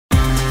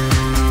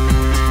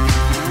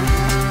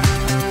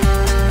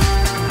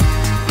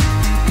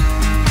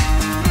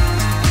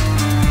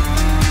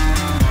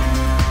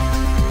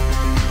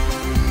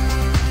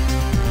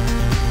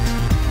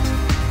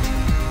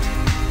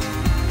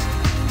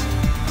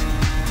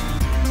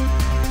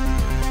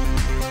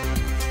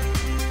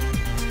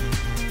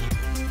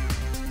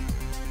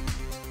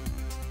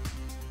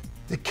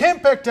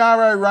Kempact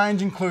RA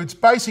range includes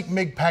basic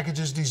MIG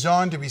packages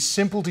designed to be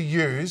simple to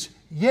use,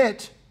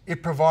 yet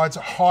it provides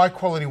high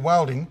quality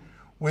welding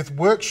with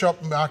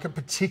workshop market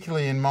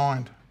particularly in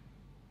mind.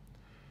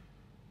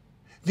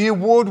 The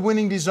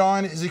award-winning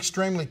design is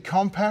extremely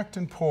compact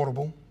and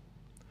portable.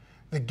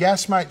 The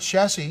Gasmate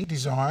chassis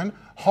design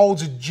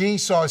holds a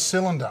G-size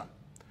cylinder,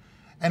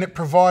 and it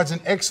provides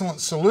an excellent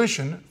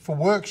solution for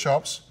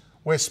workshops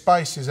where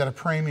space is at a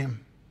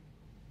premium.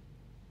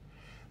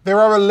 There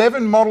are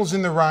 11 models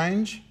in the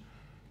range,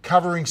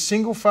 covering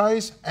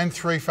single-phase and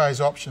three-phase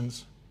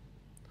options,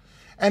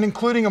 and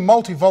including a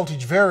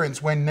multi-voltage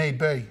variants when need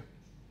be.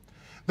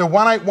 The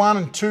 181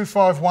 and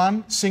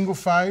 251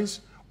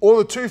 single-phase, or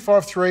the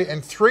 253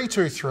 and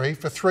 323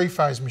 for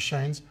three-phase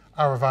machines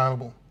are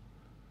available.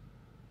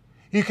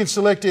 You can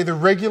select either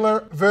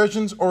regular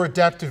versions or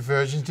adaptive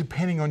versions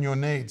depending on your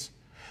needs.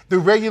 The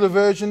regular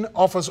version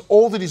offers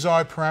all the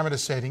desired parameter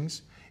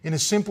settings in a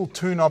simple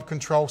two-knob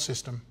control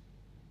system,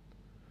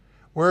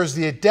 whereas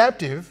the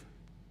adaptive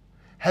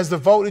has the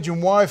voltage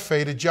and wire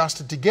feed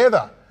adjusted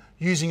together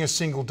using a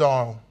single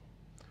dial,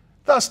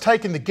 thus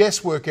taking the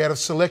guesswork out of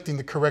selecting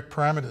the correct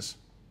parameters.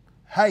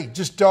 Hey,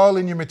 just dial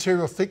in your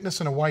material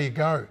thickness and away you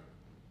go.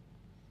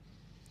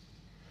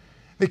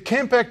 The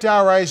Kempact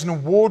RA is an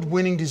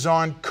award-winning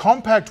design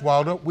compact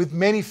welder with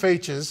many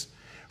features,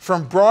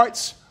 from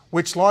brights,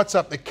 which lights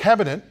up the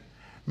cabinet,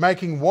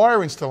 making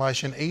wire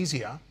installation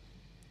easier,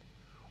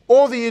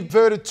 or the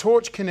inverted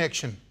torch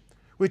connection,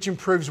 which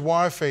improves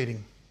wire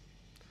feeding.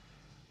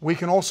 We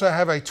can also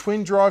have a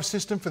twin drive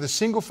system for the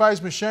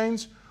single-phase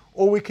machines,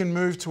 or we can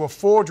move to a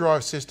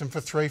 4-drive system for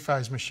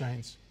three-phase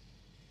machines.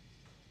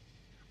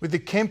 With the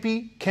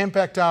Kemppi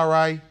Kempact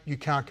RA, you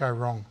can't go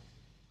wrong.